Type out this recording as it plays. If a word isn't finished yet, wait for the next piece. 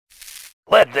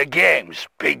Let the games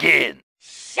begin.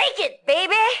 Shake it,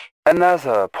 baby!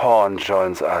 Another pawn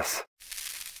joins us.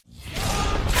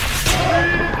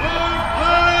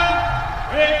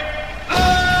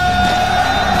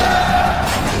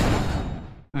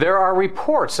 There are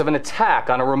reports of an attack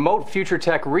on a remote future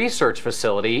tech research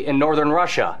facility in northern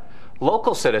Russia.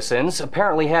 Local citizens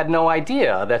apparently had no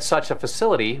idea that such a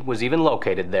facility was even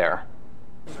located there.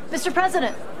 Mr.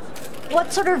 President,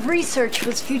 what sort of research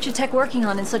was future tech working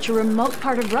on in such a remote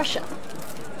part of Russia?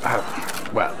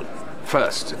 Well,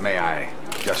 first, may I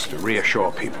just reassure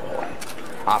people.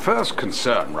 Our first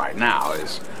concern right now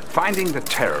is finding the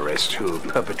terrorist who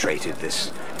perpetrated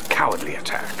this cowardly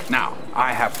attack. Now,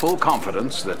 I have full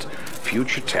confidence that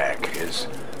future tech is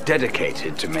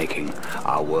dedicated to making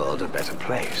our world a better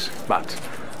place. But,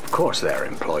 of course, they're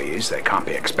employees. They can't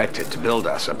be expected to build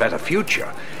us a better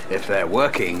future if they're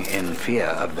working in fear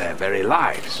of their very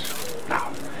lives.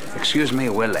 Now, excuse me,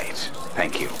 we're late.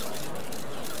 Thank you.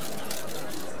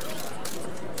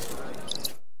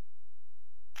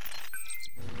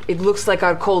 It looks like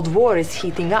our Cold War is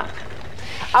heating up.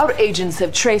 Our agents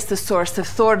have traced the source of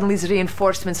Thornley's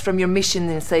reinforcements from your mission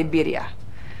in Siberia.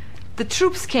 The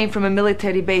troops came from a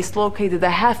military base located a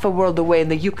half a world away in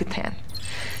the Yucatan.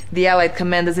 The Allied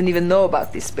command doesn't even know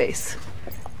about this base.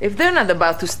 If they're not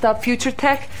about to stop future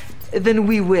tech, then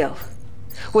we will.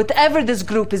 Whatever this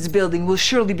group is building will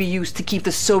surely be used to keep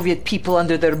the Soviet people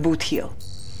under their boot heel.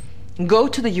 Go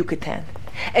to the Yucatan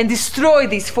and destroy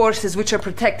these forces which are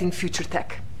protecting future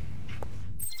tech.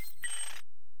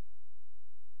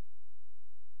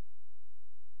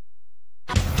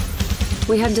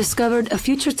 We have discovered a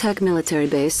future tech military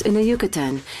base in the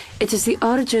Yucatan. It is the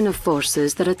origin of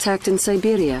forces that attacked in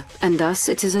Siberia, and thus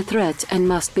it is a threat and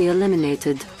must be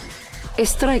eliminated. A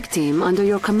strike team under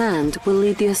your command will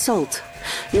lead the assault.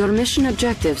 Your mission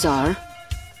objectives are: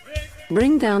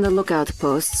 bring down the lookout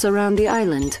posts around the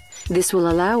island. This will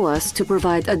allow us to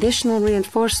provide additional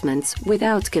reinforcements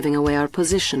without giving away our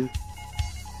position.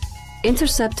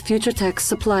 Intercept future tech's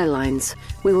supply lines.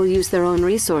 We will use their own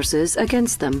resources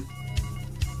against them.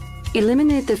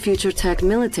 Eliminate the future tech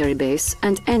military base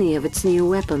and any of its new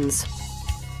weapons.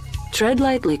 Tread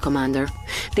lightly, Commander.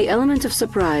 The element of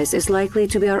surprise is likely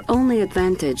to be our only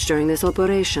advantage during this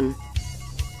operation.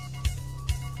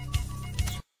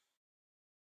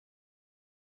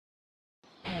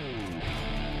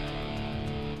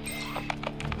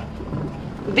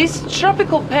 This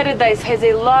tropical paradise has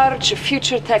a large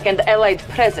future tech and allied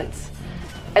presence.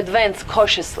 Advance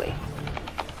cautiously.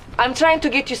 I'm trying to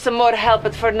get you some more help,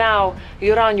 but for now,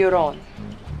 you're on your own.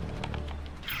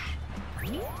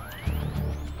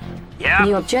 Yeah?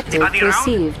 New objective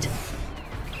received.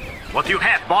 What do you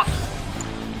have, boss?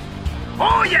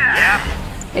 Oh, yeah!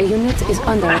 A unit is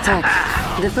under attack.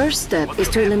 The first step is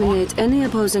to eliminate any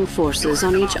opposing forces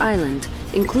on each island,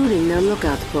 including their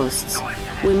lookout posts.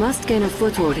 We must gain a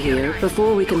foothold here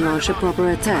before we can launch a proper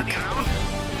attack.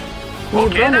 New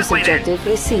bonus objective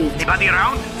received. Anybody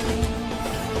around?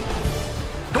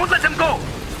 Don't let them go!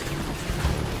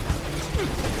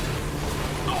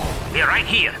 They're right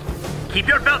here. Keep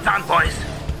your belts on, boys.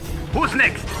 Who's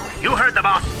next? You heard the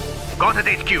boss. Go to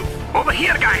HQ. Over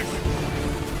here, guys!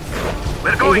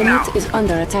 We're going now. A unit is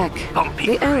under attack. Bumpy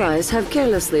The ride. Allies have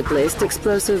carelessly placed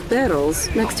explosive barrels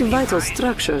next to vital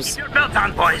structures. Keep your belts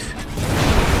on, boys.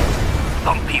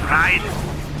 Bumpy ride.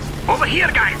 Over here,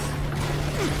 guys!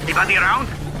 Anybody around?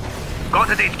 Go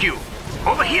to HQ.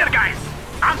 Over here, guys!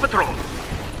 On patrol.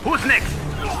 Who's next?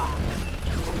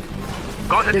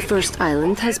 Go to The first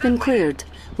island has been cleared.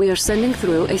 We are sending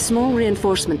through a small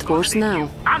reinforcement force now.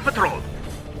 On patrol.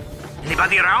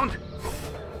 Anybody around?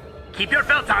 Keep your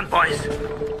belts on, boys.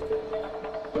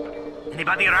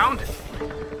 Anybody around?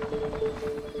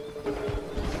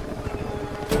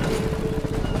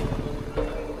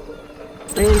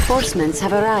 Reinforcements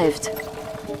have arrived.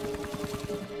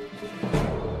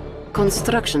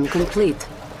 Construction complete.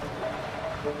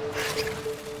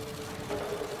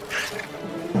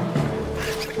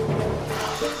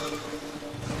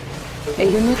 A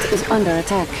unit is under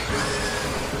attack.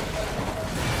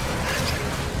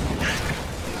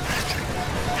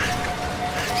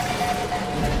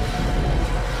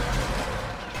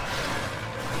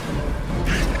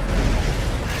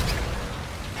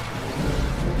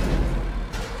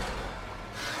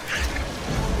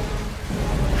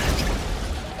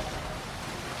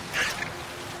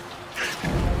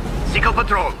 Sickle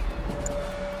patrol.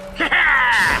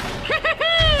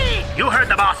 You heard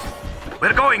the boss.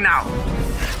 We're going now.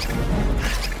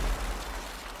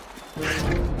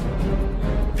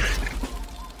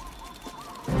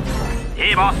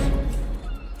 Hey, boss.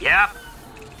 Yeah?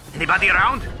 Anybody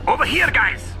around? Over here,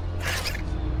 guys!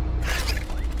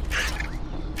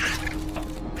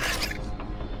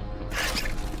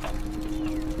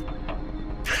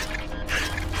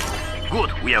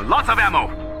 Good, we have lots of ammo.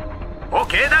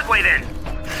 Okay, that way then.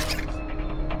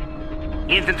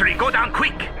 Infantry, go down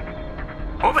quick.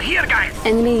 Over here, guys.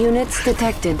 Enemy units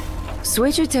detected.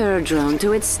 Switch your terror drone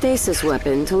to its stasis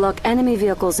weapon to lock enemy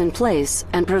vehicles in place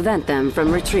and prevent them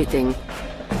from retreating.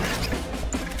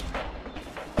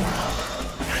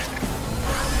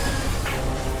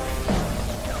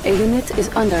 A unit is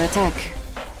under attack.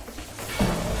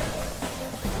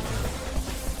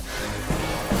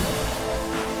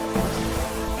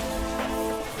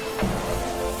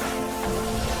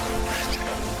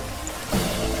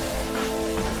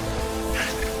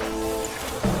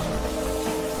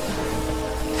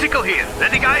 Sickle here.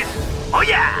 Ready, guys? Oh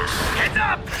yeah! Heads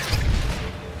up!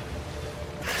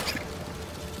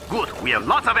 Good, we have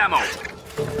lots of ammo.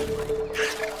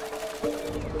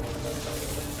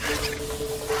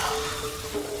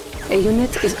 A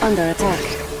unit is under attack.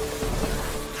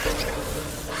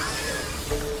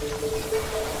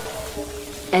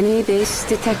 Enemy base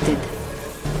detected.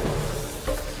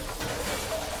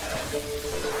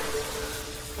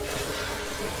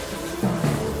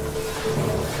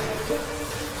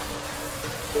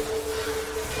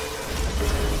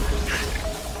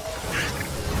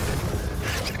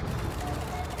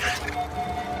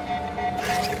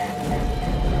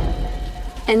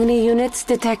 Enemy units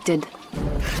detected.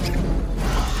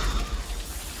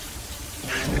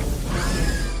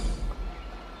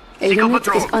 A unit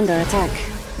is under attack.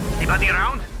 Anybody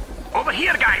around? Over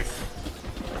here, guys!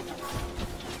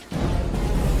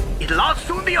 It'll all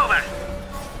soon be over.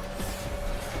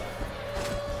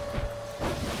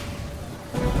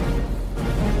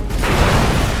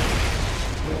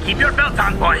 Keep your belts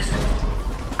on, boys.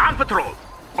 On patrol.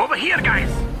 Over here, guys.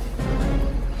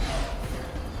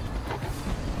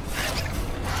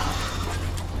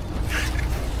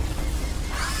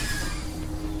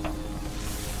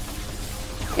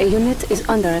 A unit is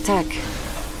under attack.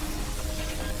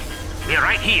 We're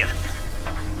right here.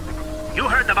 You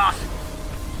heard the boss.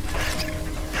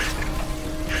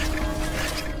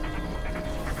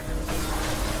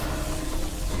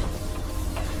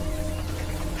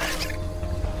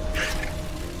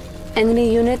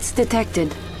 Enemy units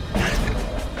detected.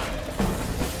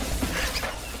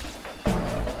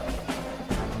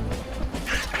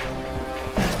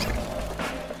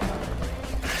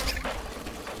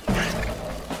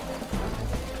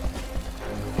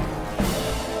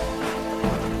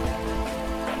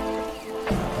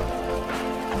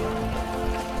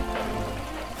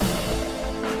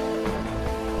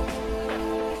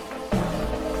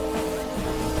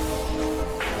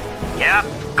 Yeah,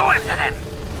 go after them.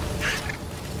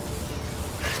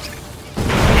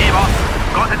 Hey, boss.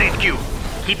 Go to the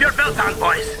HQ. Keep your belts on,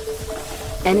 boys.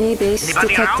 Enemy base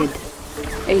Anybody detected.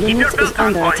 around? A unit your is belts on,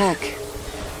 under boys. attack.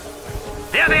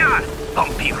 There they are.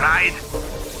 Bumpy ride.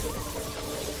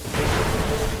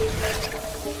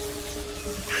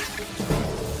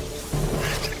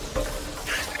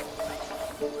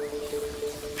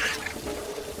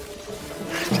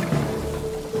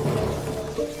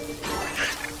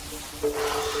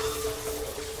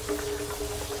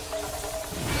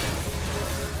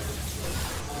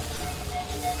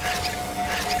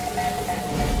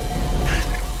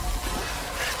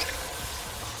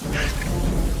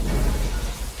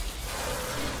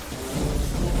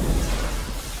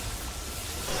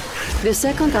 The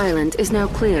second island is now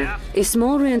clear. A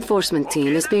small reinforcement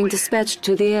team is being dispatched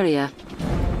to the area.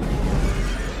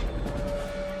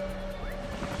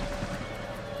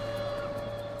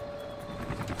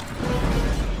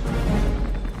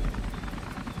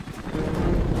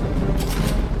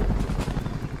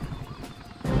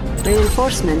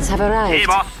 Reinforcements have Hey, arrived.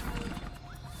 boss.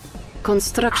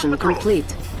 Construction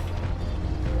complete.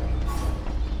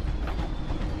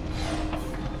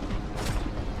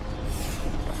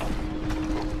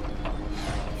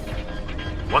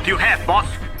 What do you have, boss?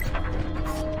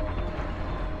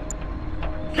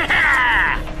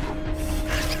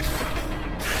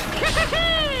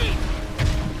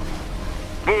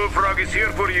 Bullfrog is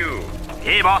here for you.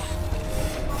 Hey, boss.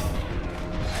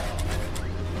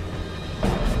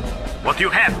 What do you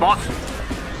have, boss?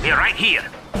 We're right here.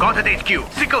 Got at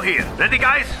HQ. Sickle here. Ready,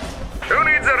 guys? Who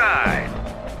needs a ride?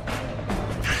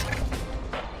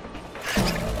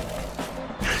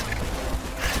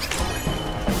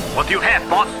 What do you have,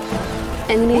 boss?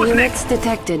 Enemy Who's units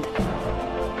detected.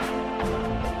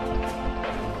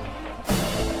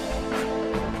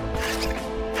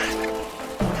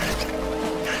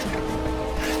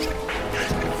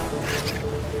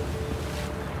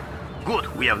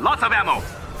 Good. We have lots of ammo.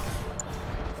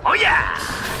 Oh, yeah!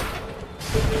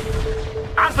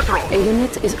 On patrol. A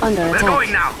unit is under We're attack.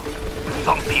 going now.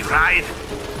 Bumpy ride.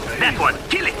 That one.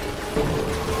 Kill it.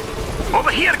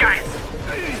 Over here, guys!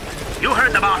 You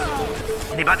heard the boss.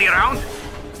 Anybody around?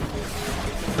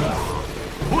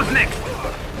 Who's next?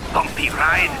 Bumpy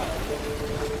ride.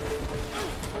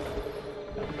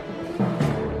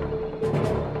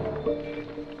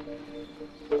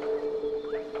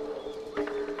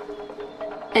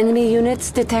 Enemy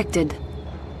units detected.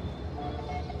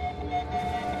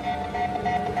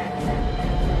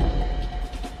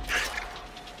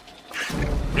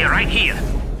 We're right here.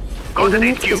 Go A to the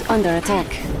unit HQ. is under attack.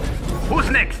 Who's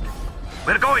next?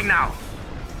 We're going now.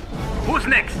 Who's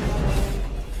next?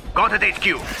 Go to the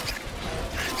HQ.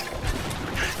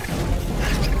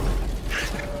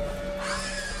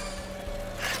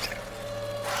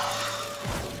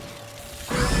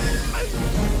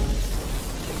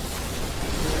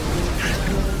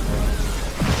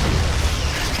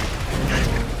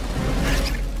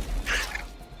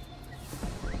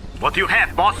 What do you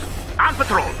have, boss? On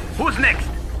patrol. Who's next?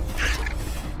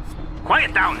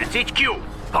 Quiet down, it's HQ.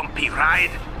 Bumpy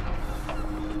ride.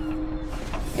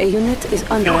 A unit is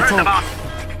under You heard the attack.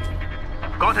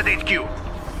 boss. Go to the HQ.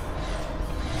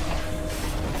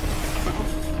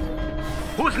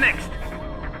 Who's next?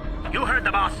 You heard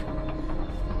the boss.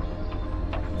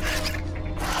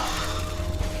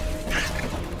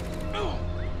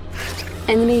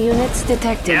 Enemy units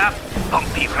detected. Yep,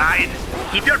 bumpy ride.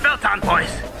 Keep your belt on,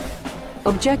 boys.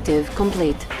 Objective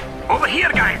complete. Over here,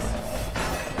 guys.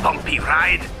 Bumpy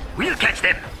ride. We'll catch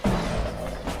them.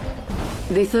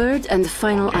 The third and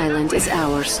final island is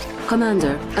ours.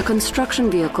 Commander, a construction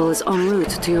vehicle is en route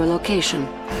to your location.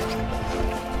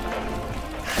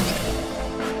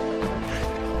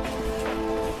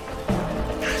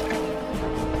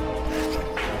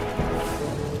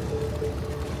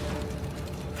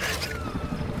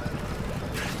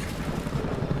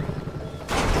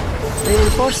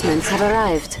 Reinforcements have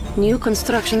arrived. New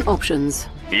construction options.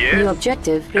 Yes? New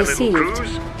objective A little received.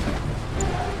 cruise?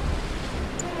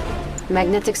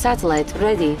 Magnetic satellite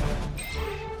ready.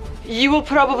 You will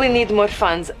probably need more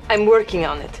funds. I'm working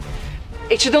on it.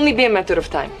 It should only be a matter of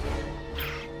time.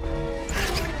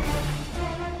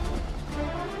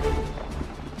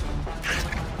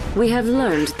 We have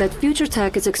learned that Future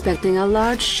Tech is expecting a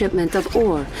large shipment of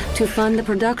ore to fund the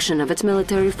production of its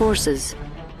military forces.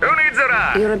 Who needs a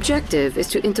ride? Your objective is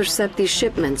to intercept these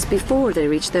shipments before they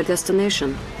reach their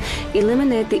destination.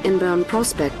 Eliminate the inbound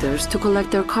prospectors to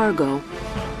collect their cargo.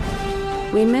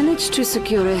 We managed to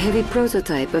secure a heavy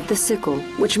prototype of the sickle,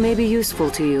 which may be useful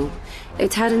to you.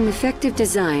 It had an effective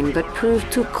design, but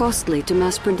proved too costly to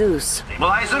mass produce.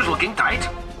 Stabilizers looking tight.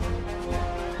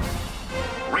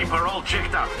 Reaper all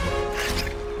checked up.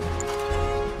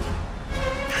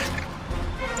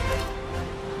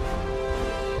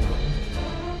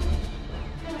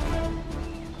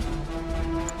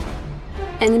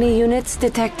 Enemy units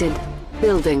detected.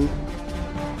 Building.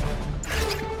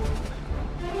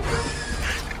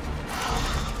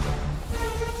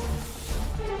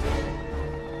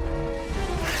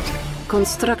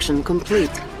 Construction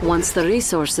complete. Once the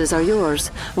resources are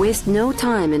yours, waste no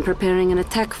time in preparing an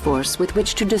attack force with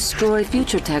which to destroy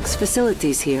Future Tech's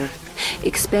facilities here.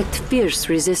 Expect fierce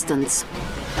resistance.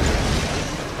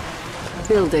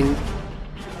 Building.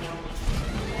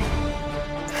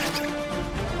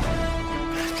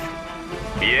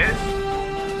 Yes?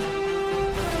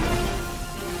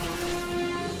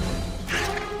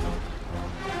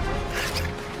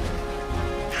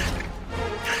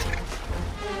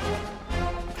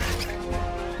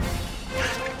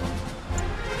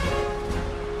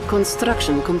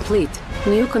 Construction complete.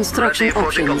 New construction Ready for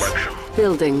options. collection.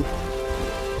 Building.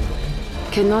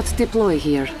 Cannot deploy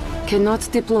here. Cannot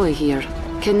deploy here.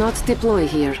 Cannot deploy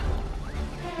here.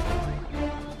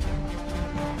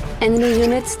 Enemy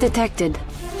units detected.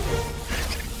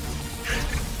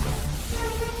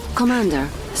 Commander,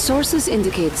 sources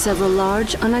indicate several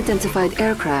large, unidentified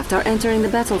aircraft are entering the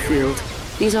battlefield.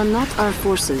 These are not our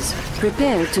forces.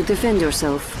 Prepare to defend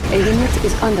yourself. A unit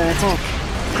is under attack.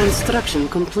 Construction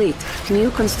complete. New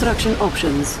construction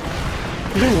options.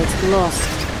 Unit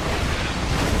lost.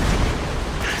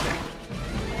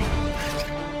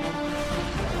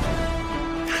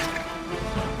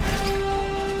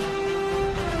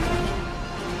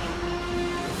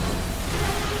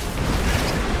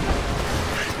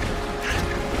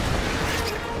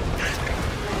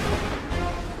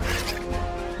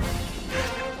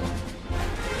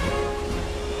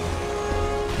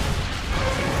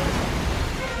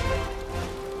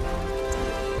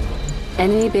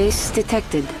 Enemy base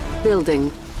detected.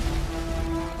 Building.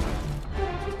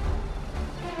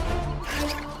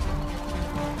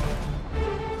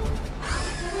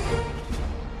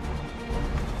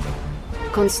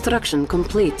 Construction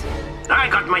complete. I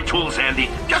got my tools handy,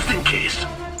 just in case.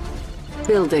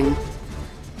 Building.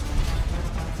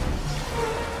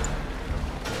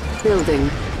 Building.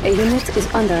 A unit is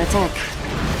under attack.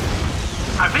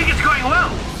 I think it's going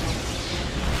well.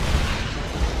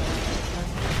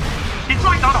 It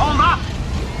might not hold up.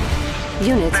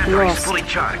 Unit Battery's lost. fully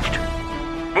charged.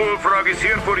 Bullfrog is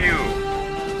here for you.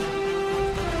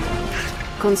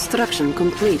 Construction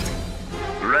complete.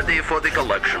 Ready for the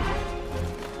collection.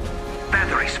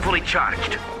 Battery's fully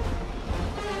charged.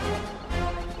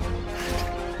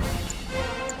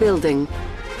 Building.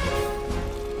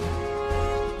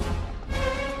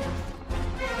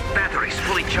 Battery's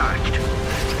fully charged.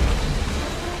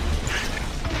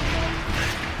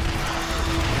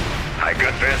 I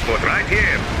got transport right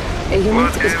here. A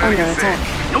unit is Whatever under you say.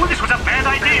 attack. Knew this was a bad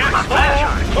idea.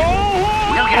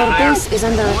 We'll get Our there. base is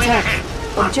under Going attack. ahead.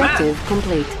 Not Objective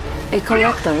complete. A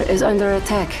collector is under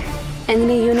attack.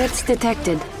 Enemy units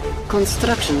detected.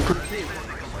 Construction complete.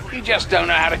 You just don't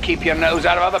know how to keep your nose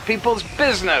out of other people's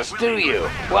business, do you?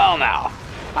 Well now,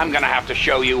 I'm gonna have to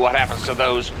show you what happens to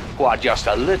those who are just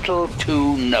a little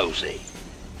too nosy.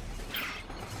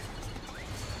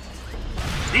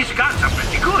 These guns are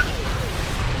pretty good.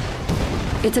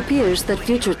 It appears that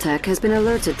Future Tech has been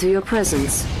alerted to your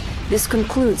presence. This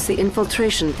concludes the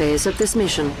infiltration phase of this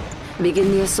mission.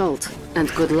 Begin the assault,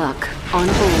 and good luck. On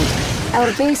hold.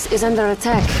 Our base is under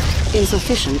attack.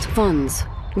 Insufficient funds.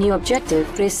 New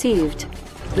objective received.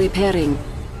 Repairing.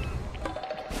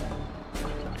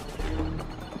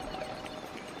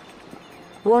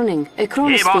 Warning, a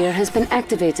chronosphere has been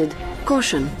activated.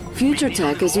 Caution, Future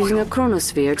Tech is using a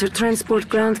chronosphere to transport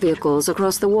ground vehicles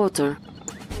across the water.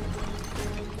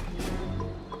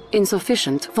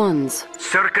 Insufficient funds.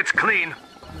 Circuit's clean.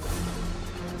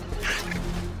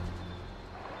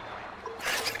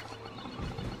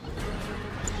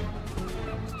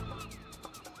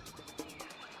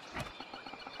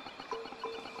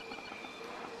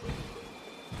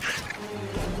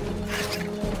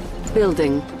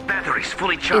 Building. Battery's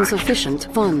fully charged.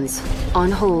 Insufficient funds. On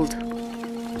hold.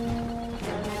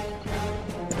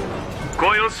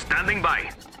 Coils standing by.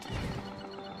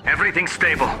 Everything's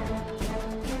stable.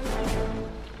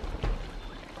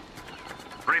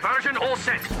 Reversion all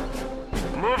set.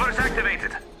 Movers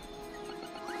activated.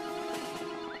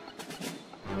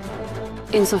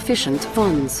 Insufficient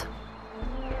funds.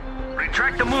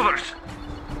 Retract the movers.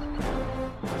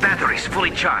 Battery's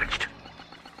fully charged.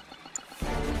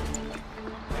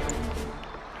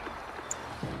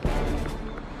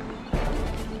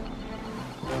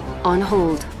 On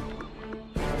hold.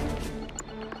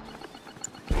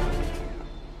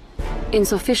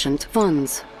 Insufficient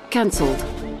funds. Cancelled.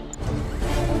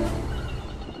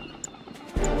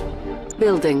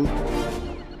 Building.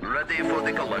 Ready for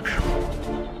the collection.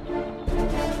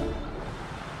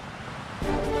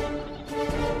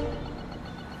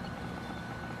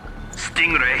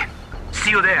 Stingray,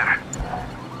 see you there.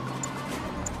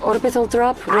 Orbital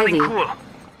drop ready. Running cool.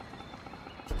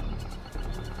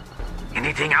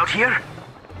 Anything out here?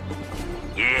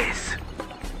 Yes.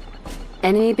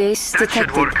 Enemy base That detected.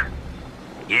 should work.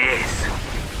 Yes.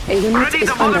 A unit Ready is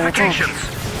the under attack. modifications.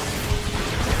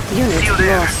 Unit See you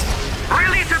there. lost.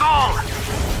 Release it all!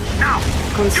 Now!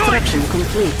 Construction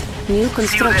complete. New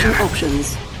construction there.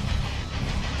 options.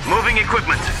 Moving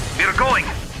equipment. We're going.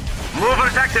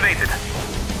 Movers activated.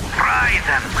 Fry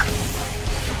them.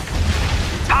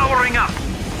 Powering up.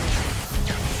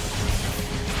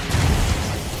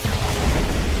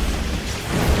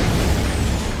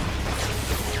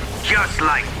 Just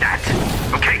like that.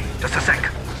 Okay, just a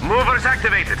sec. Movers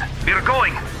activated. We're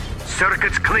going.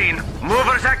 Circuits clean.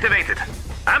 Movers activated.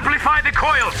 Amplify the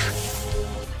coils.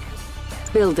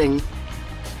 Building.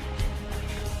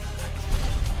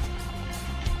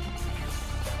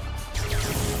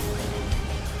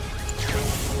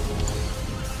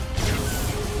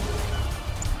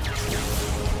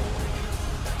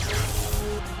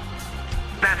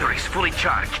 Batteries fully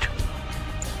charged.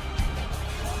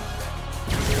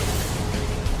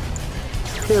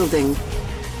 Building.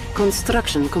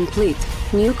 Construction complete.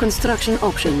 New construction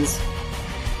options.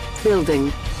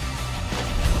 Building.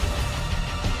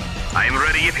 I'm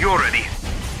ready if you're ready.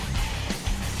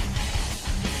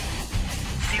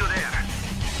 See you there.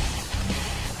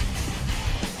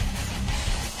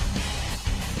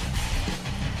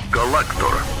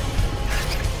 Collector.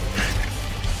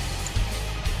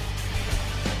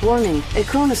 Warning, a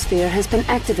chronosphere has been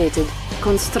activated.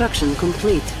 Construction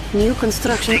complete. New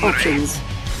construction Stingray. options.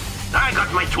 I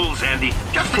got my tools handy,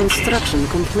 just in case. Construction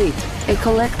complete. A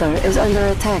collector is under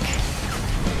attack.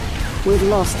 We've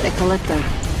lost a collector.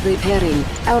 Repairing.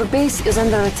 Our base is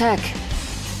under attack.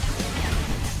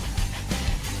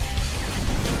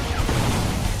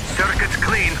 Circuits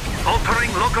clean.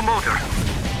 Altering locomotor.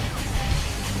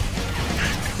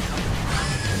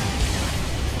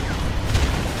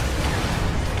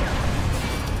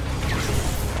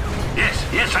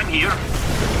 Yes, I'm here.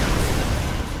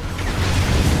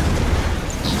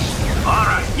 All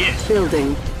right, yes.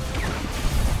 Building.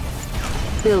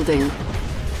 Building.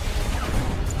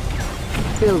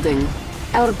 Building.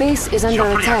 Our base is under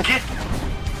attack.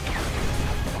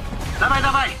 Давай,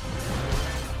 давай.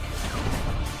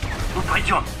 Ну,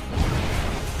 пойдем.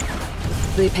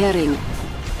 Repairing.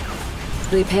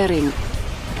 Repairing.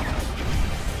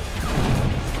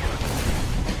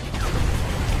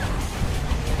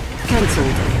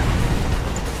 Cancelled.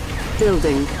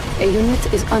 Building. A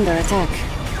unit is under attack.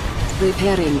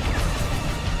 Repairing.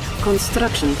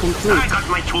 Construction complete. I got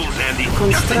my tools, Andy.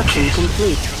 Construction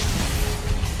complete.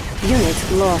 Unit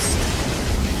lost.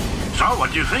 So,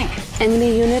 what do you think?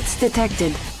 Enemy units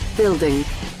detected. Building.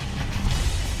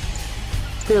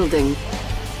 Building.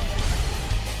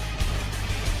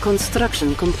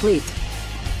 Construction complete.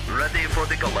 Ready for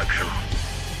the collection.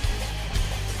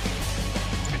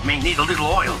 It may need a little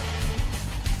oil.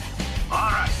 All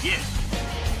right, yes.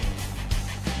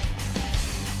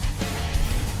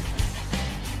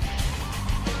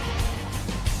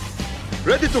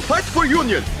 Ready to fight for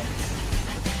Union!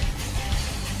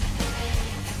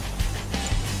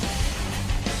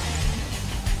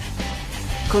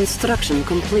 Construction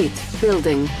complete.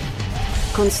 Building.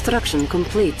 Construction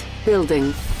complete.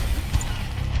 Building.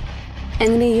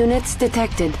 Enemy units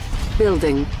detected.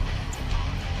 Building.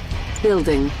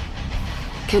 Building.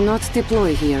 Cannot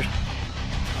deploy here.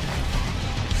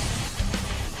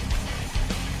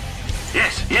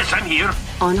 Yes, I'm here.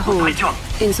 On hold. Пойдем.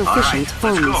 Insufficient All right,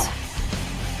 funds. let's go.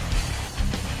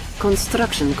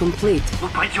 Construction complete. Ну,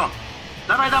 пойдем.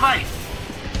 Давай.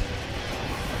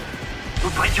 Ну,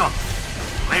 пойдем.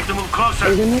 We have to move closer.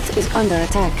 A unit is under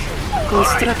attack.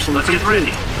 Construction All right, let's get complete.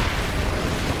 ready.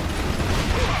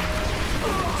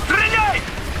 Стреляй!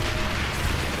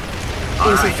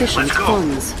 All right, Insufficient let's go.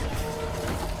 funds.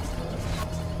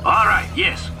 All right,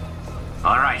 yes.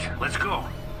 All right, let's go.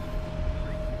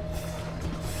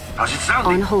 How's it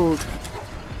sounding? On hold.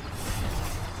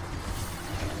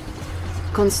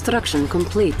 Construction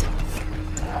complete.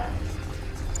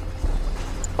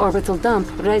 Orbital dump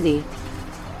ready.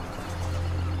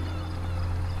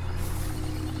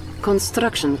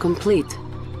 Construction complete.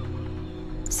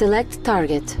 Select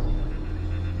target.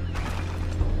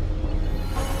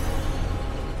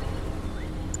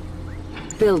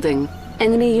 Building.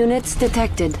 Enemy units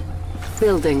detected.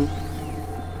 Building.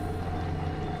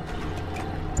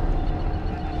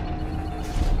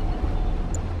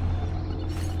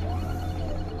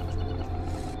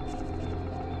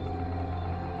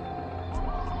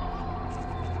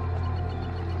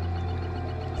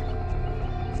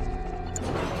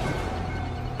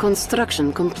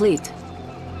 Construction complete.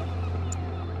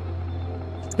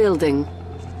 Building.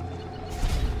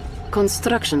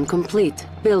 Construction complete.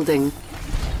 Building.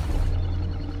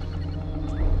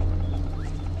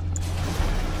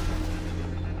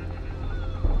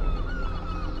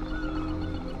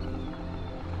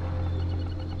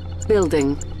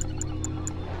 Building.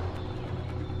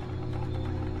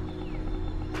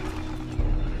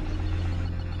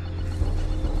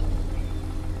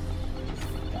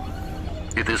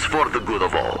 It is for the good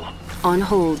of all. On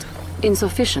hold.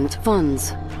 Insufficient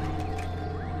funds.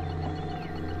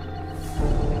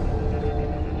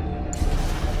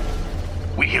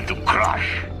 We have to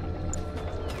crush.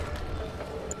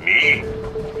 Me?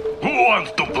 Who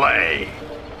wants to play?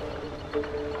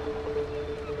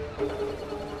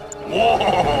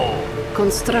 Whoa!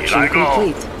 Construction Here I go.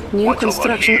 complete. New What's over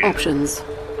construction here? options.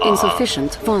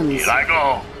 Insufficient funds. Here I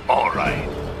go. All right.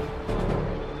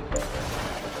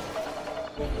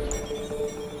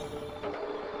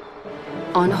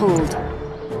 On hold.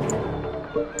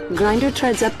 Grinder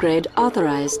treads upgrade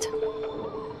authorized.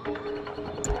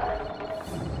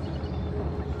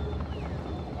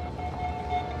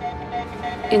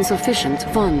 Insufficient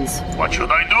funds. What should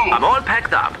I do? I'm all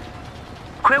packed up.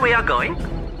 Where we are going?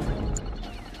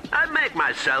 I'll make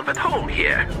myself at home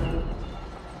here.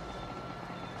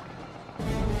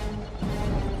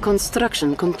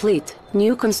 Construction complete.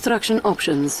 New construction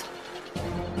options.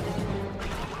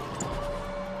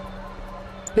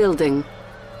 Building.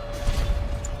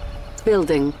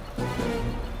 Building.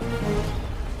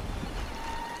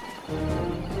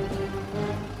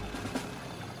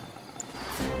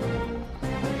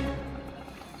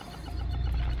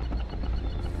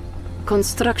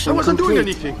 Construction I wasn't complete. doing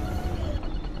anything.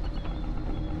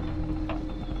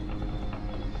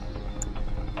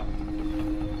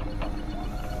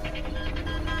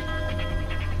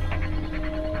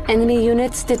 Enemy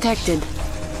units detected.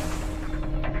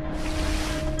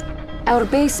 Our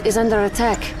base is under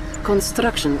attack.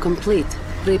 Construction complete.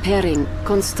 Repairing.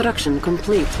 Construction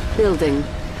complete. Building.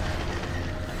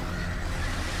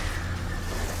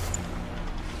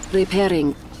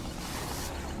 Repairing.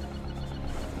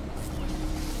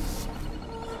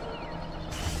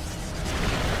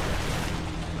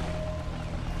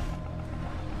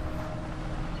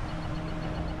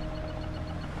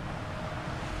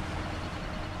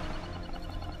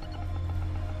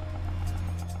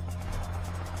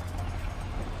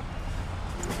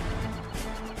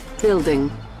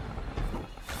 Building.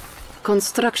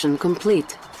 Construction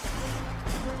complete.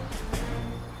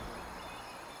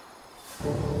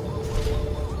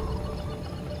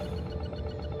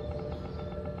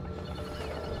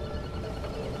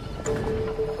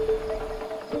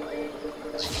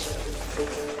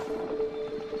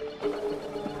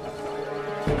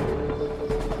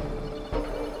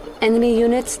 Enemy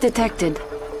units detected.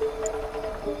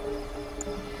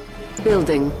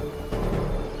 Building.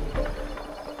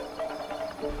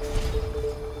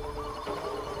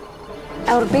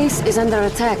 Our base is under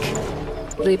attack.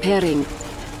 Repairing.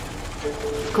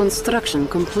 Construction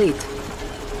complete.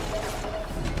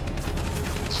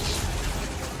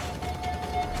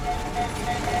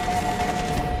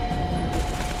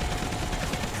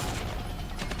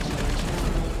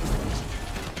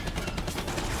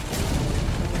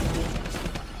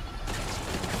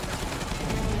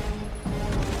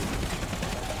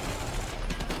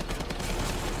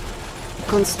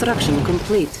 Construction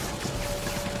complete.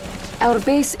 Our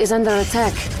base is under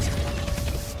attack.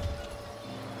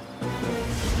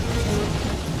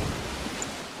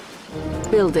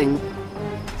 Building.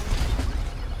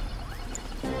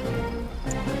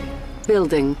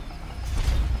 Building.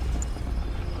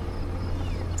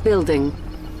 Building.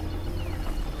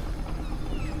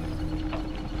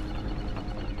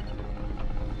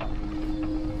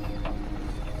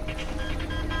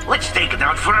 Let's take it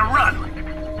out for a run.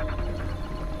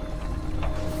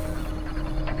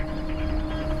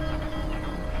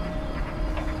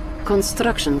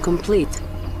 Construction complete.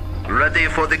 Ready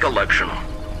for the collection.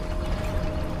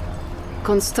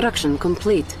 Construction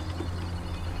complete.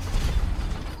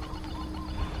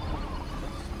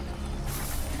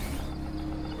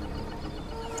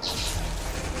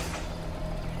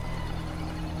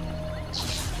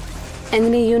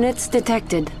 Enemy units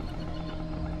detected.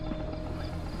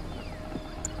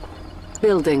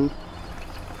 Building.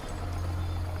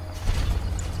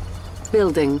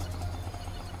 Building.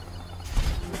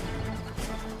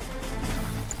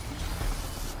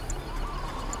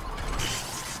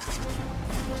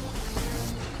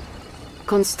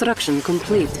 Construction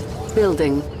complete.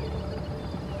 Building.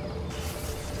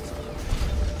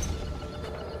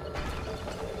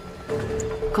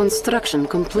 Construction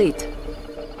complete.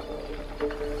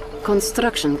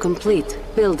 Construction complete.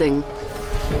 Building.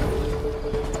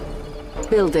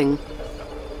 Building.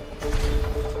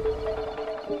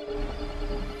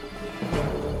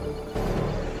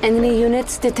 Enemy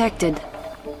units detected.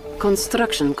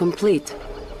 Construction complete.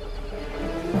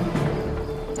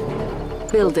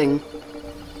 Building.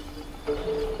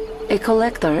 A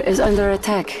collector is under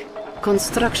attack.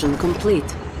 Construction complete.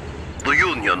 The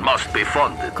Union must be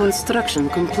funded. Construction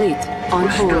complete. On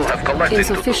hold.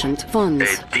 Insufficient funds.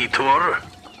 A detour?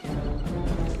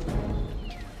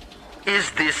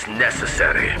 Is this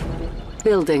necessary?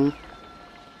 Building.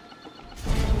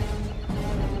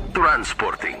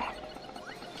 Transporting.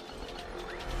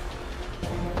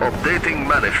 Updating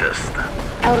manifest.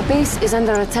 Our base is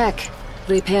under attack.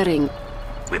 Repairing.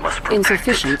 We must protect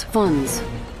Insufficient funds.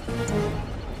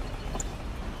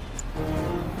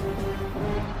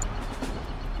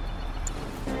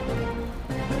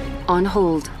 On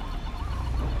hold.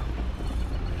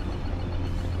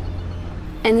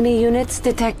 Enemy units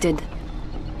detected.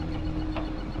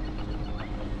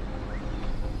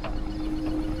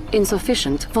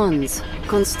 Insufficient funds.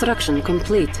 Construction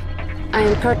complete.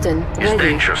 Iron curtain Is ready.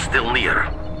 danger still near?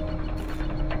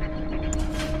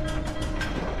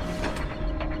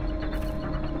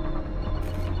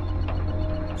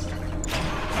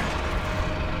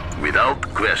 Without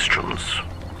questions.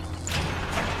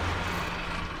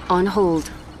 On hold.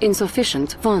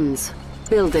 Insufficient funds.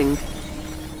 Building.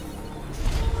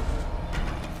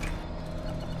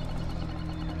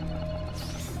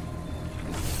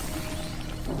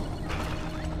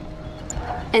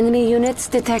 Enemy units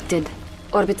detected.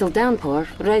 Orbital downpour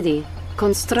ready.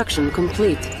 Construction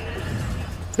complete.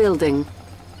 Building.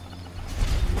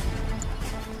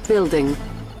 Building.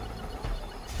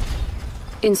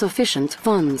 Insufficient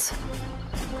funds.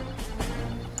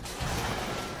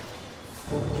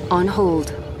 On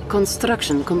hold.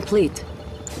 Construction complete.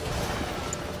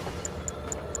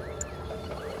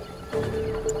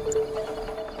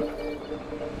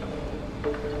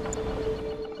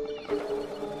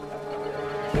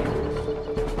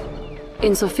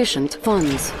 Insufficient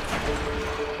funds.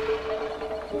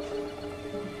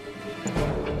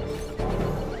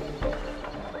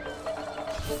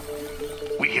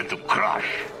 We have to crush.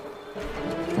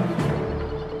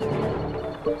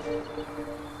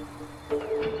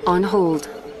 On hold.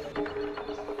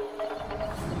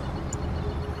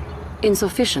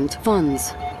 Insufficient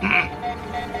funds.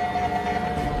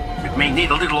 It may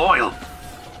need a little oil.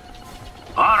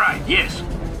 All right, yes.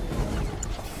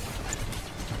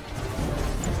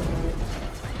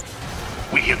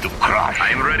 We have to crush.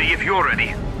 I'm ready if you're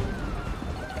ready.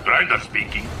 Grinder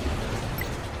speaking.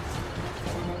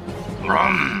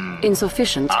 Rum.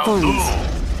 Insufficient I'll funds. do.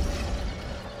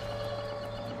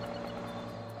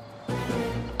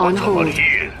 On What's over hold.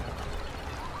 here?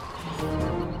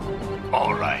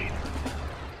 All right.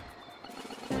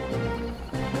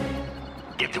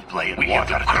 Get to play in we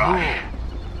water crush.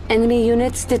 Enemy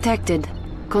units detected.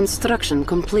 Construction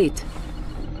complete.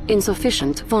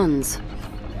 Insufficient funds.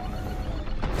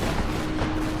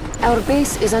 Our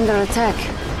base is under attack.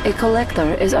 A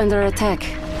collector is under attack.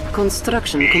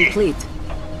 Construction complete.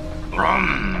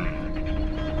 Rum.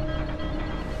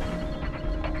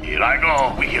 Here I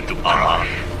go. We have to crush.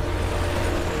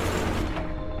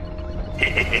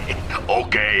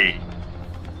 Okay.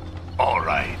 All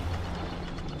right.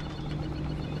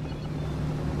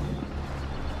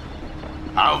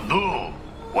 I'll do.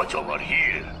 What's over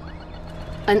here?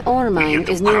 An ore mine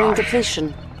is nearing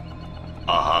depletion.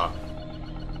 Uh-huh.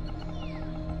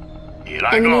 Here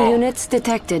I Enemy go. units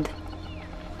detected.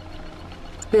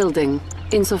 Building.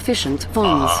 Insufficient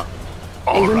funds. A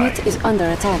All unit right. is under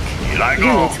attack. Here I go.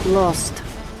 Unit lost.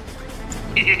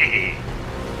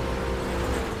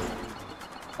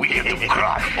 We have to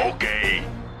crush. Okay.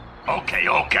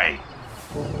 Okay.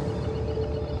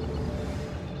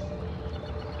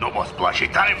 No more splashy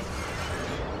time.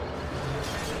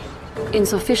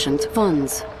 Insufficient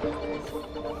funds.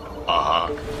 Uh-huh.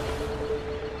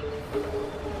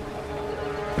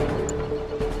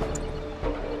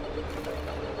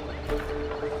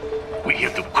 We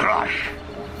have to crush.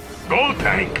 Go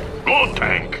tank. Go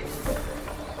tank.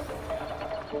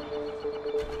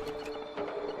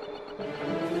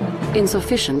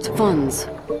 Insufficient funds.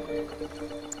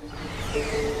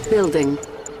 Building.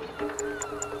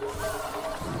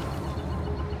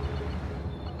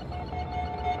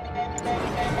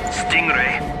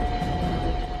 Stingray.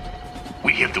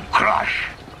 We have to crush.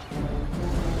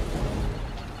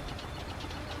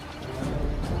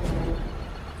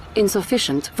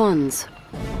 Insufficient funds.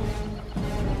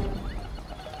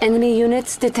 Enemy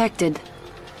units detected.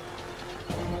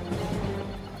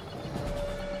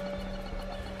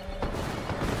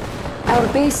 Our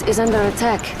base is under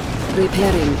attack.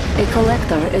 Repairing. A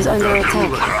collector is under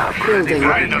attack. Building.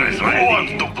 Grinder is ready. Who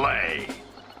wants to play?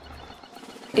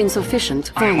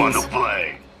 Insufficient I want to funds.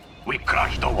 play. We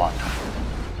crush the water.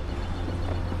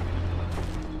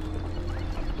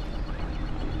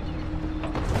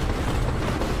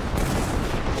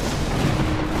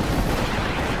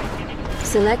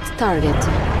 Select target.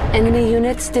 Enemy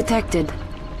units detected.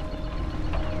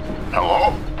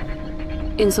 Hello?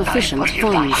 Insufficient Time for you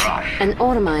to funds. crush. An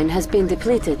ore mine has been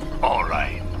depleted. All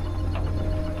right.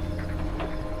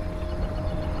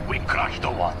 We crush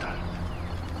the water.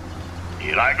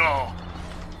 Here I go.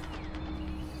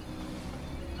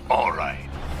 All right.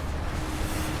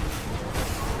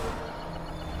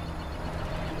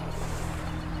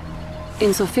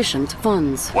 Insufficient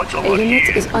funds. What's A over unit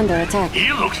here? is under attack.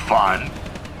 He looks fun.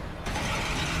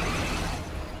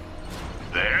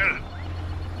 There.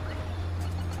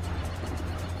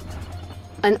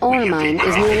 An ore mine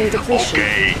is nearing depletion.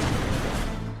 Okay.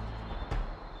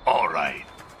 All right.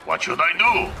 What should I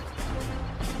do?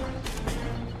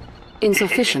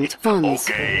 Insufficient funds.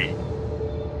 Okay.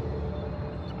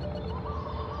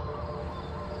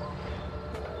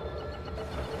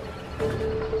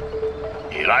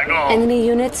 Here I go. Enemy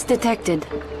units detected.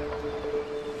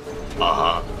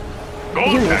 Uh-huh. Go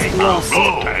Unit tank. lost.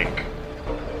 Go tank.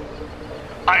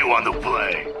 I want to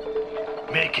play.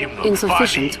 Make him look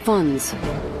Insufficient funny. funds.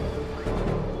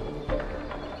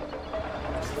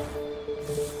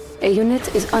 A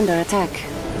unit is under attack.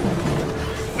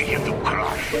 We have to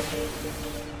crush.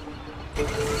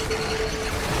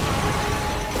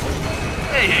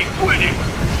 Hey, quit it.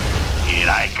 Here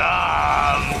I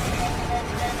come.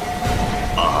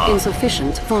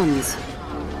 Insufficient funds.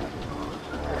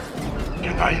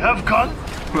 Can I have gun?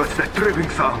 What's that tripping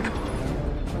sound?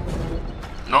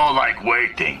 No like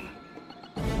waiting.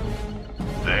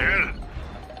 There?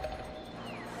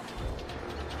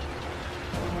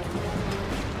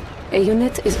 A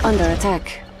unit is under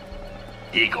attack.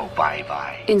 Ego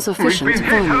bye-bye. Insufficient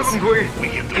funds. We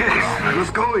give the I was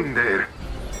going there.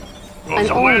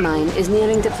 An ore mine is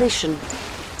nearing depletion.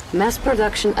 Mass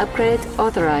production upgrade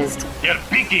authorized. They're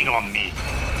picking on me.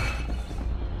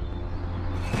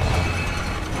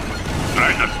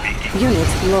 Try not speaking. Unit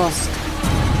lost.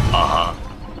 Uh-huh.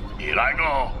 Here I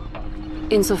go.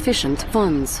 Insufficient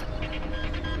funds.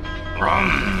 Run.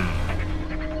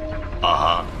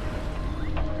 Uh-huh.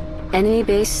 Enemy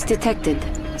base detected.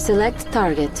 Select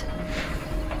target.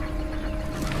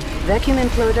 Vacuum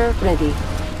imploder ready.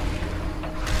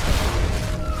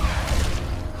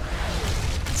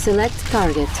 Select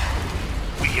target.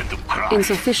 We have to cry.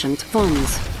 Insufficient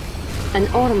funds. An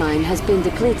ore mine has been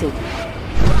depleted.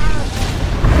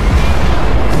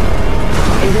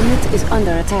 A unit is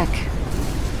under attack.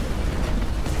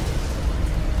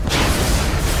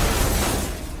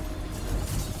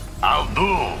 I'll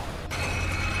do.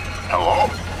 Hello?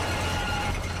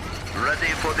 Ready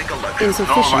for the collection.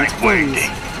 Insufficient funds.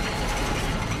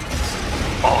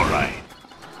 All right.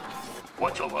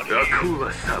 What's over here?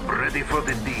 Akula sub ready for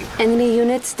the deep. Enemy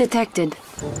units detected.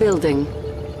 Building.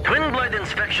 Twin blade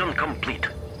inspection complete.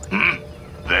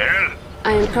 There?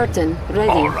 Iron curtain ready.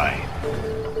 All right.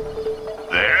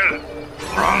 There?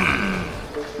 Run.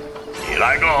 Here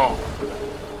I go.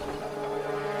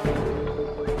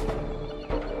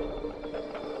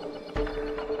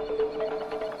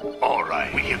 All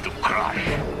right, we have to crush.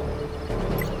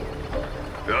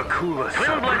 Akula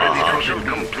twin blade inspection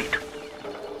complete.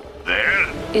 There?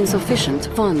 Insufficient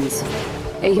funds.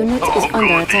 A unit is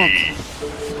under attack.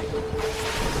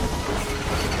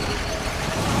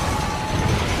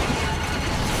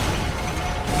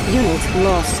 Unit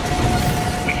lost.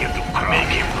 We have to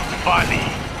make him look funny.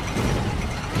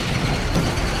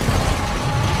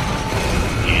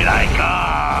 Here I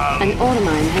come. An ore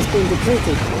mine has been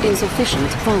depleted.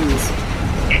 Insufficient funds.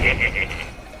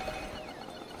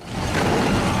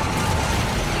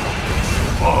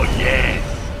 Oh, yes.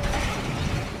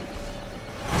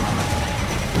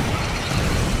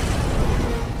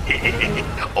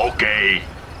 Okay.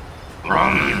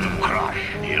 Run to crush.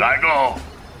 Here I go.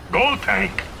 Go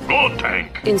tank. Go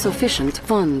tank. Insufficient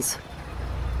funds.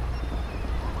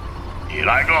 Here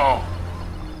I go.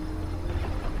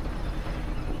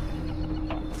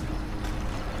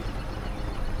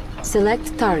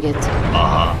 Select target.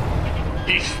 Uh-huh.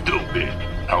 He's stupid.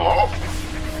 Hello?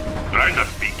 Grinder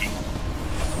speaking.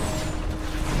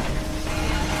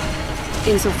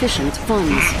 Insufficient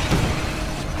funds.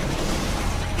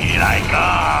 Here I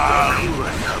come.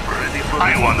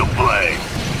 I want to play.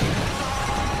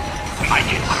 I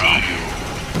can see you.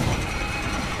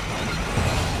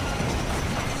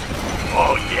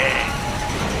 Oh, yeah.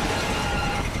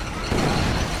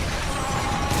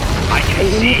 I A can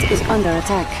see unit you. is under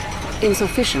attack.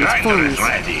 Insufficient Grinder is funds.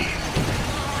 ready.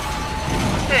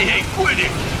 Hey, quit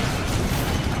it.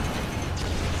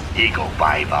 Ego,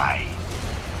 bye-bye.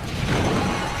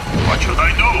 What should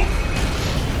I do?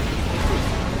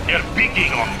 They're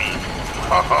picking on me.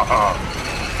 Ha ha ha.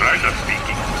 Grinder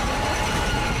speaking.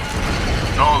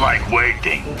 No like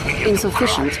waiting. We have to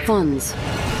Insufficient crush. funds.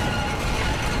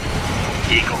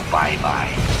 Ego,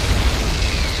 bye-bye.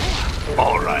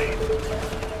 All right.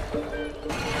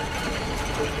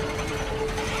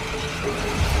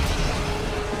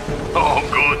 Oh,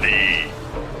 goody.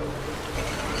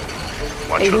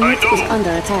 What A should I unit do? is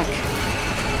under attack.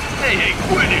 Hey,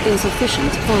 quit it.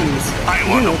 Insufficient funds. I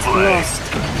want to Unit play. lost.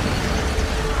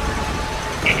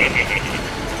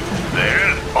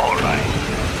 There? All right.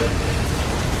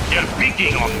 They're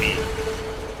picking on me.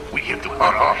 We have to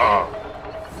crush.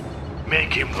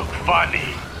 Make him look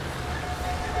funny.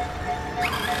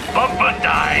 Bumper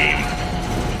time.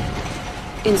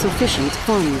 Insufficient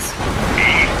funds.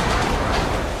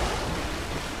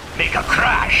 Make a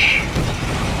crash.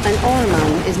 An ore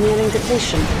mine is nearing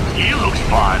depletion. He looks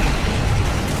fun.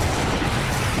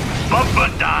 Bumper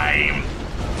time.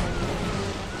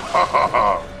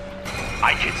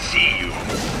 I can see you.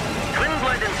 Twin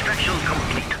blade inspection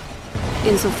complete.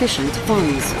 Insufficient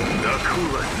funds.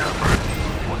 Akula sub.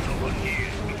 What's over here?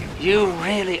 You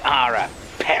really are a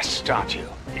pest, aren't you?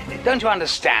 Don't you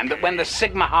understand that when the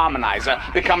Sigma Harmonizer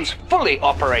becomes fully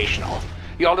operational,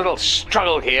 your little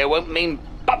struggle here won't mean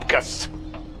bupkis?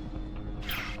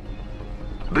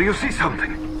 Do you see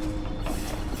something?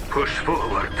 Push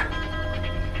forward.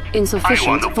 I Insufficient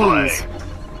want to play. funds.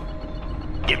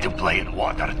 Get to play in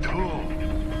water too.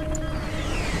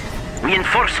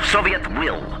 Reinforce Soviet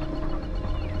will.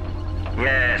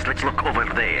 Yes, let's look over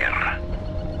there.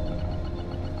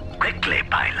 Quickly,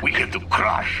 pilot. We have to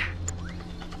crash.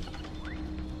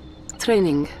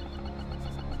 Training.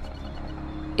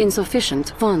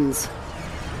 Insufficient funds.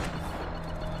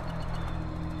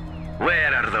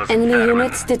 Where are those Enemy vermin?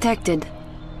 units detected.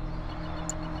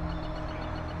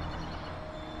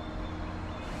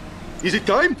 Is it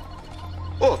time?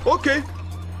 Oh, okay.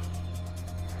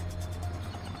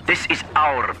 This is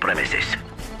our premises.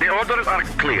 The orders are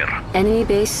clear. Enemy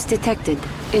base detected.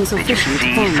 Insufficient Did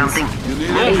you see funds. something?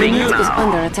 A Moving unit is now.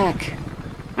 under attack.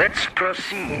 Let's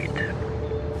proceed.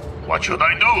 What should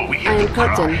I do? We have Iron to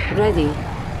curtain crash. ready.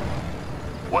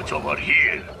 What's over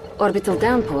here? Orbital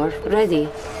downpour ready.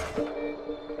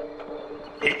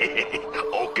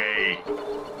 Okay.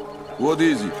 What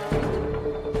is it?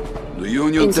 The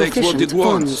Union takes what it Insufficient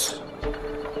wants. funds.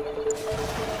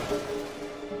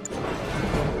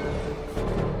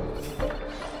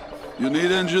 You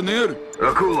need engineer?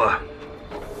 Akula.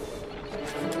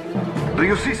 Do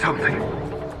you see something?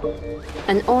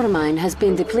 An ore mine has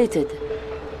been depleted.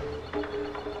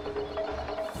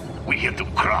 We have to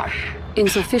crash.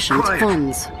 Insufficient Quiet.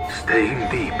 funds. Staying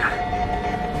deep.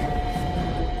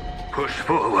 Push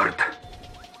forward.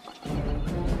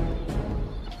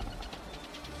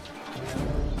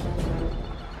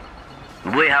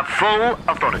 We have full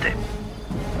authority.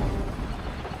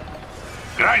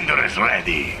 Grinder is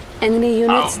ready. Enemy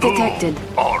units I'll do. detected.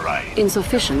 All right.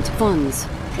 Insufficient funds.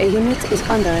 A unit is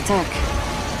under attack.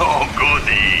 Oh,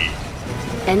 goody.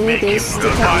 Enemy Make base him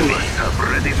look detected. funny.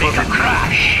 I'm ready for Make the a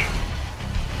crash.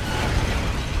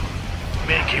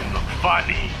 Make him look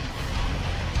funny.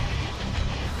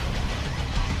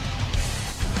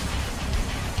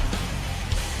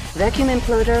 Vacuum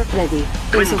imploder ready.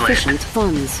 Twin Insufficient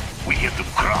funds. We have to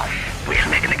crash. We'll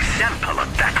make an example of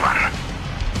that one.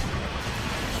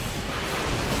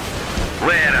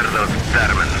 Where are those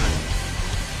vermin?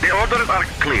 The orders are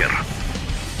clear.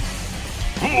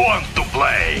 Who wants to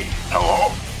play?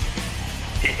 Hello?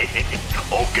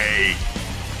 Okay.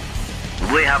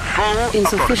 We have full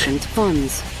Insufficient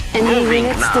funds. Enemy Moving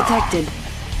units now. detected.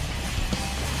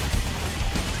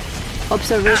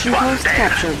 Observation That one post there.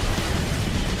 captured. authority.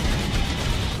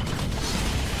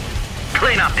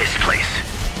 Clean up this place.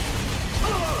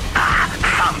 Ah,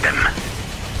 found them.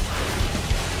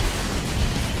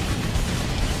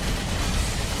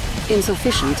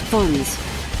 Insufficient funds.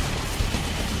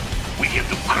 We have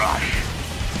to crash.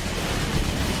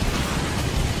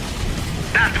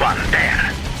 That one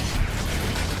there.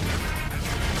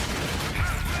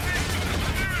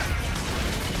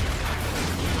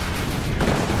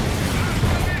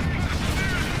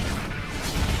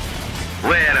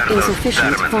 Where are those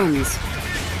Insufficient vermin? funds.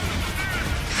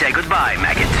 Say goodbye,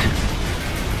 maggot.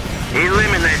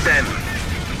 Eliminate them.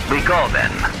 We go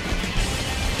then.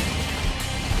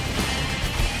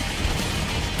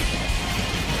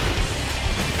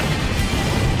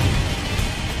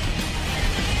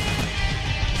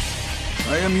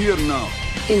 I am here now.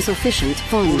 Insufficient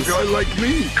For a funds. guy like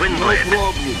me, Twin no blade.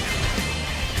 problem.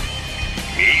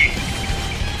 Me?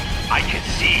 I can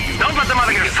see you. Don't let them out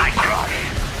of your We have to sight. crash.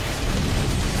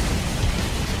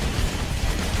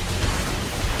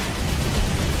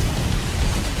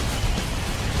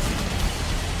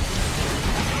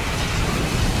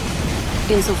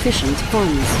 Insufficient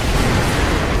funds.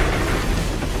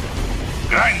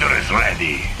 Grinder is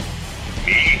ready.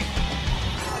 Me?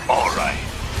 All right.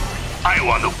 I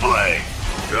want to play.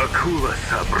 The cooler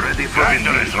sub ready for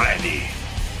Grinder the is ready.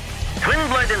 Twin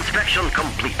blade inspection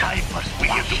complete. We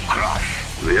have to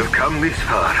crash. We have come this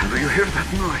far. Do you hear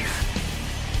that noise?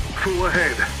 Full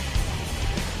ahead.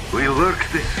 We lurk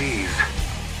the seas.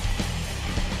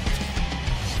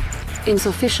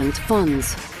 Insufficient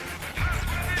funds.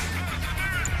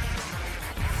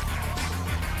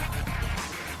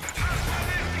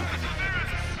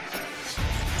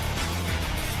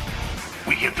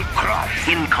 We have to crash.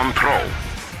 In control.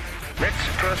 Let's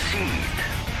proceed.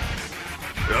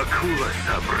 The cooler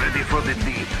sub ready for the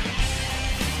deep.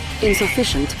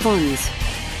 Insufficient funds.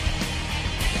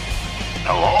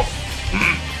 Hello?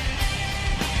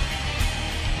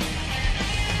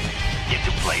 Get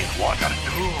to play in water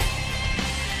too.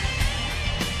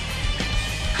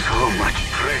 So much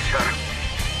pressure.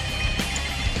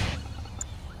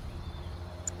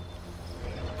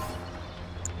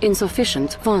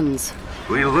 Insufficient funds.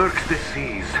 We lurk the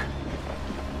seas.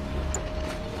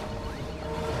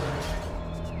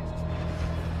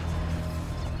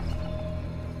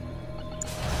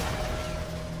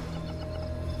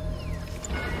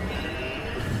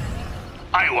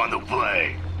 I want to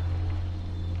play.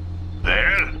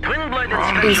 There? Twin blade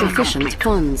inspection Insufficient complete.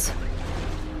 funds.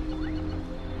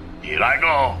 Here Here I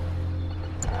go.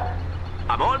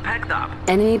 I'm all packed up.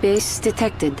 Enemy base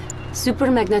detected.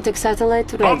 Supermagnetic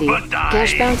satellite ready.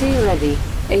 Cash bounty ready.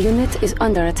 A unit is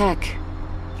under attack.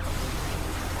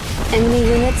 Enemy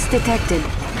units detected.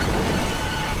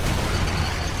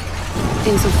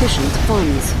 Insufficient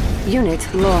funds. Unit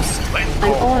lost. An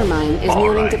ore mine is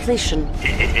nearing depletion.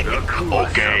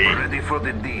 Okay. I'm ready for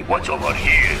the deep. What's over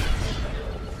here?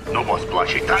 No more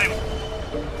splashing time.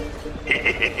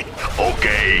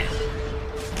 Okay.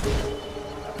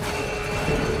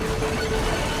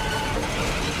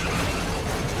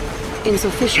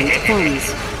 Insufficient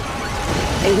funds.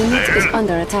 A unit is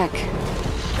under attack.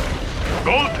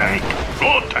 Go tank!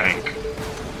 Go tank!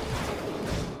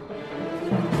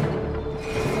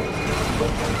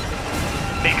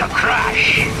 Make a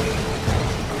crash!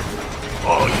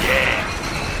 Oh yeah!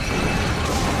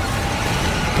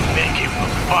 Make him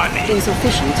look funny!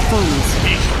 Insufficient funds.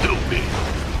 He's stupid!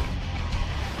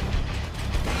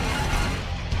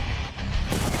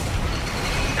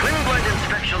 Twin blade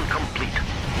inspection complete.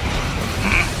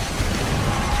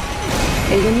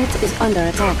 A unit is under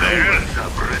attack. There!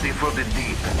 I'm ready for the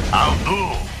deep. I'll do!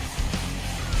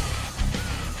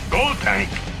 Go tank!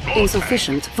 Go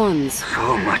Insufficient funds.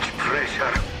 So much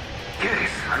pressure. Yes,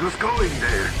 I was going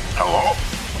there. Hello?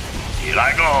 Here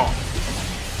I go!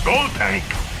 Go tank!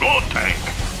 Go tank!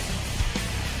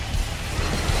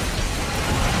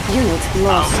 Unit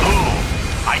lost. I'll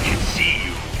do! I can see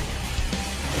you!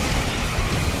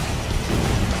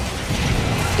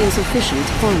 Insufficient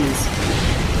funds.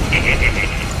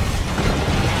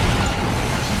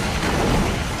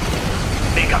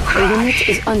 Make a A crash! unit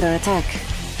is under attack.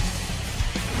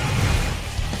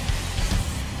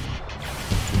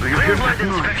 Do you Twin hear blade that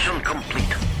noise? inspection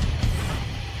complete.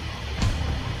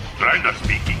 Grinder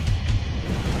speaking.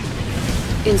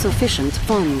 Insufficient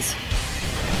funds.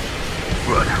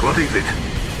 What is it?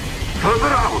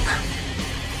 Further out!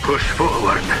 Push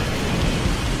forward.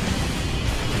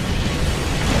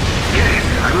 Yes,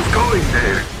 I was going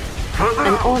there. Further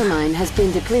An out. ore mine has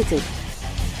been depleted.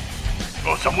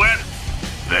 Go somewhere?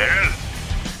 There?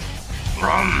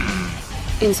 Rum!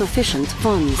 Insufficient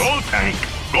funds. Go tank!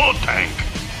 Go tank!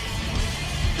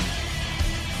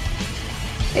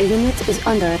 A unit is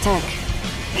under attack.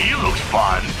 He looks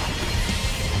fun!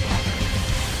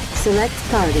 Select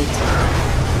target.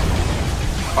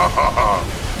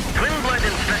 Twin blade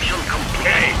inspection complete.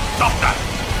 Hey, stop that!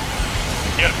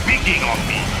 You're picking on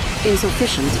me!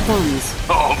 Insufficient funds.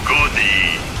 Oh,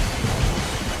 goody!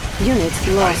 Unit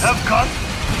I lost. have got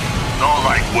no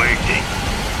like waiting.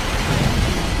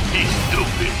 He's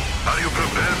stupid. Are you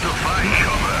prepared to fight,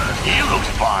 comrade? He looks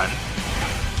fun.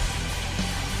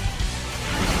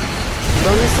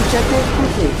 Bonus objective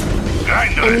complete.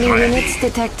 Grinder is Enemy ready. units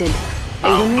detected. A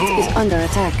I'll unit move. is under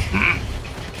attack.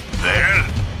 There?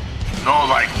 No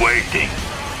like waiting.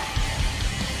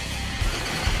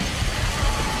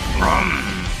 Rum.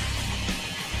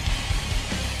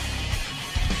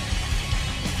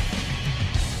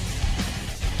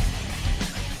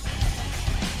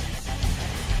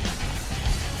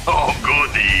 Oh,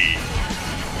 goody.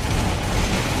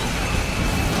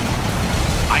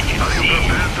 I can Are you see you.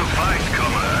 prepared to fight,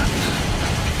 comrades?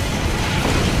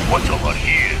 What's over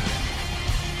here?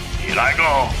 Here I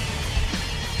go.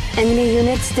 Enemy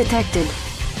units detected.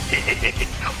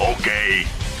 Okay.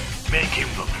 Make him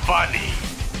look funny.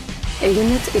 A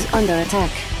unit is under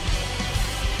attack.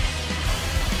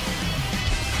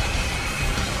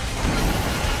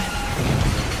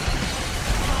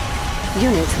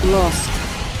 Unit lost.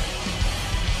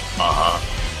 Uh-huh.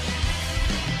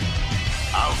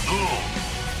 I'll do.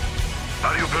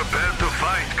 Are you prepared to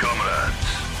fight, comrades?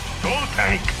 Go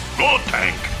tank! Go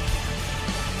tank!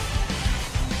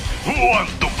 Who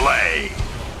wants to play?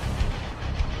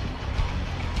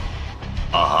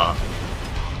 Uh-huh.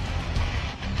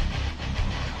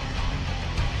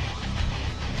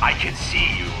 I can see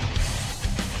you.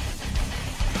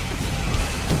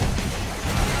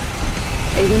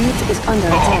 A unit is under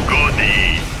Oh, attack.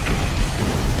 goody!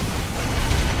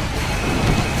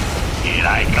 Here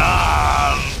I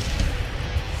come!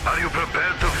 Are you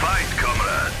prepared to fight,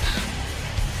 comrades?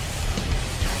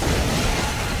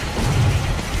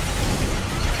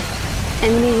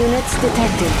 Enemy units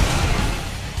detected.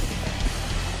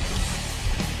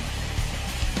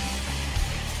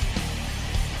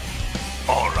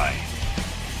 All right.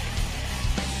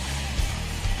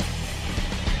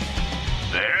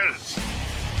 There?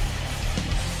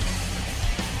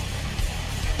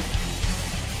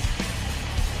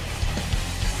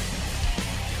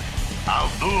 I'll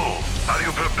do. Are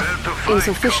you prepared to fight,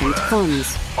 Insufficient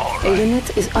comrades? funds. All A right.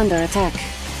 unit is under attack.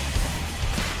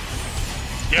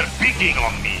 You're picking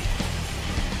on me.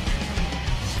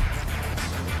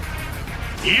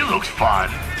 He looks fun.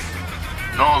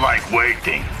 No like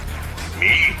waiting.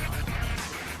 Me?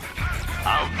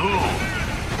 I'll do.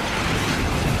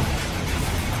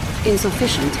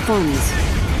 Insufficient funds.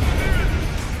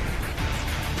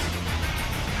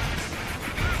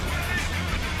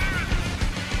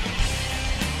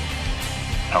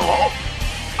 Hello?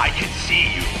 I can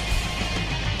see you.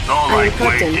 No like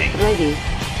Captain, waiting. ready.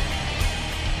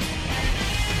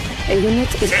 A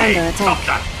unit is under attack. Stop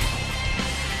that.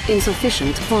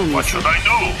 Insufficient funds. What should I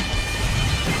do?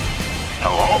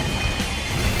 Hello?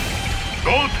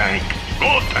 Go tank.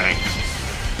 Go tank.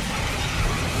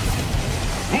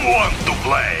 Who wants to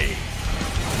play?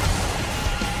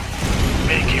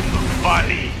 Make him look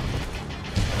funny.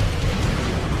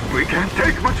 We can't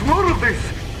take much more of this.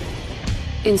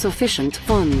 Insufficient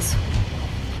funds.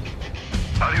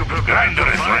 Are you prepared to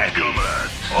fight,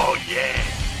 comrades? Oh yeah.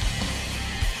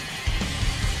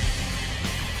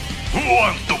 Who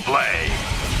wants to play?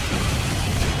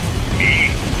 Me?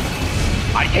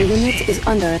 I A can unit see. is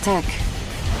under attack.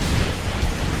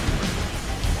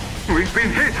 We've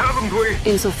been hit, haven't we?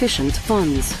 Insufficient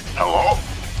funds. Hello?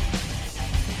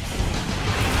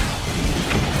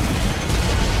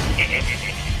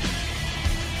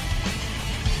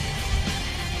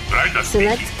 Grinder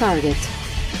Select speaking. target.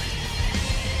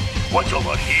 What's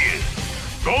over here?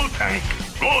 Go tank.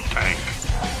 Go tank.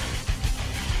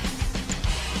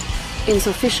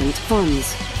 Insufficient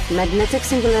funds. Magnetic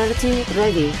singularity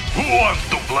ready. Who wants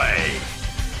to play?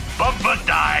 Bumper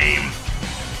time.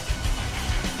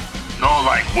 No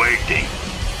like waiting.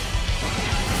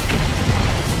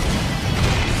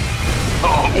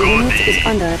 Oh, A unit is goody.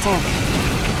 under attack.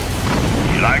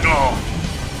 Here I go.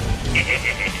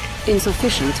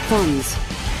 Insufficient funds.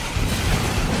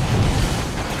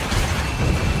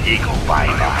 Eagle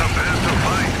bye-bye.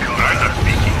 Grinder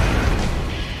speaking.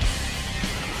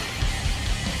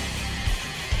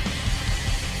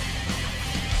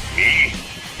 Me?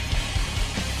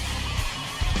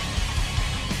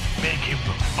 Make him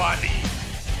look funny.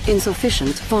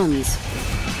 Insufficient funds.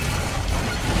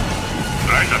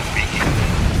 Grinder speaking.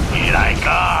 Here I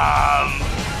come.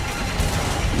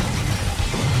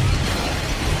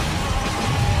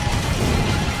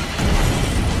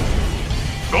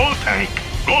 Go tank.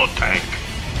 Go tank.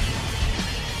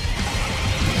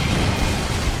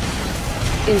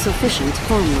 Insufficient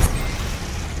funds.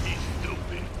 He's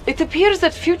stupid. It appears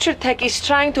that future tech is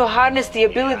trying to harness the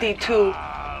ability to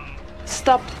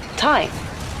stop time.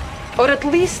 Or at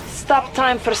least stop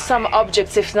time for some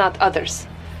objects, if not others.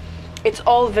 It's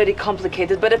all very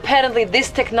complicated, but apparently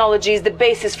this technology is the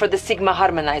basis for the Sigma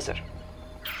Harmonizer.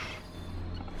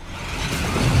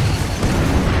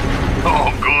 Oh,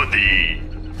 goody.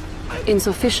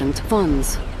 Insufficient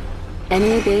funds.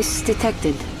 Enemy base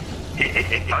detected.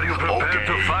 Are you prepared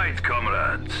to fight,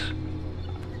 comrades?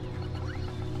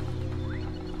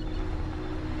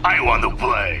 I want to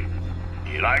play.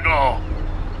 Here I go.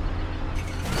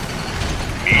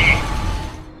 Me?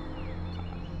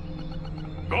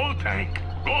 Go tank.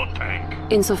 Go tank.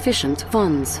 Insufficient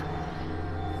funds.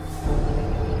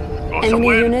 Go Enemy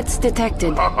somewhere. units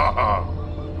detected.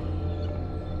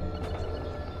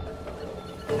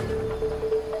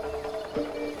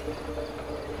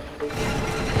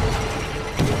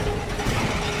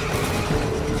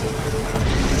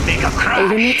 Make a A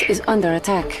crash. unit is under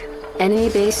attack. Enemy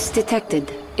base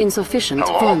detected. Insufficient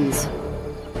Hello? funds.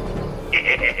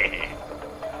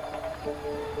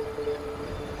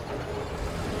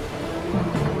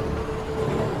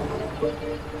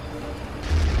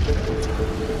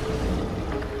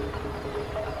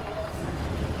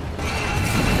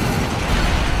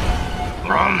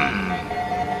 Run.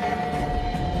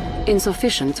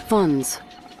 Insufficient funds.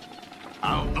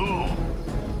 I'll do.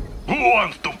 Who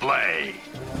wants to play?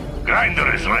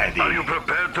 Grinder is ready. Are you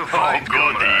prepared to fight,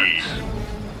 goodies?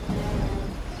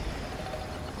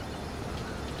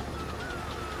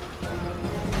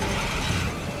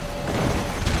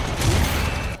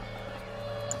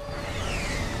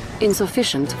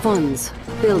 Insufficient funds.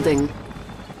 Building.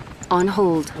 On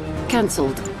hold.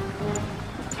 Cancelled.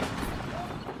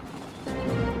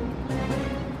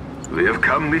 We have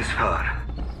come this far.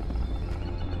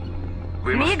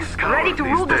 We must MiG, scour ready to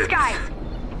these rule the depths. skies.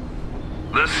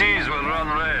 The seas will run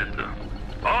red.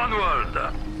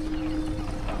 Onward!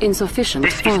 Insufficient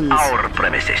This is funds. our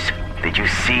premises. Did you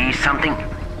see something?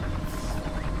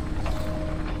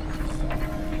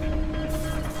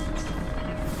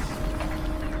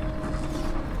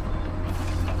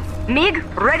 MiG,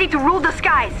 ready to rule the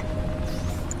skies.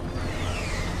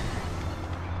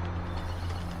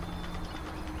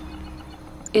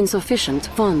 Insufficient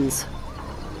funds.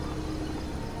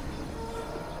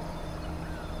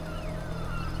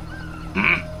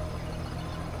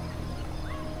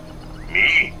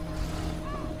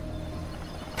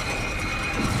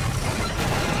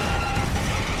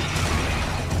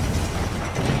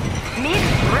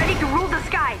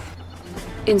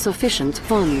 insufficient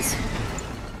funds.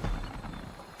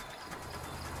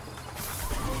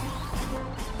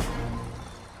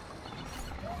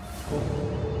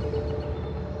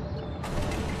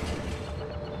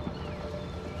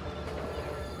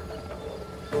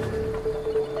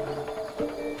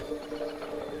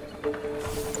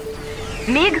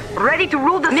 MiG, ready to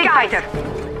rule the MiG skies. fighter.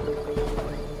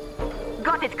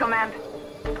 Got it, Command.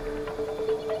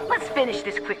 Let's finish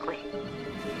this quickly.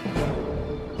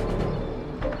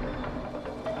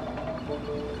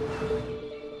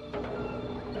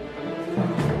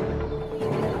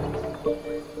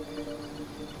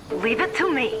 Leave it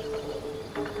to me.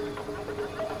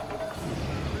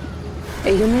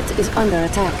 A unit is under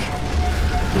attack.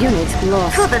 Unit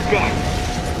lost. To the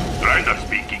death. Ryder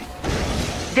speaking.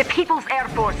 The People's Air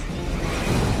Force.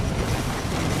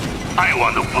 I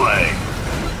want to play.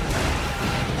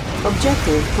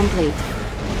 Objective complete.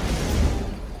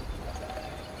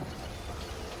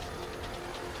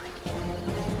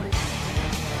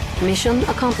 Mission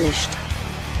accomplished.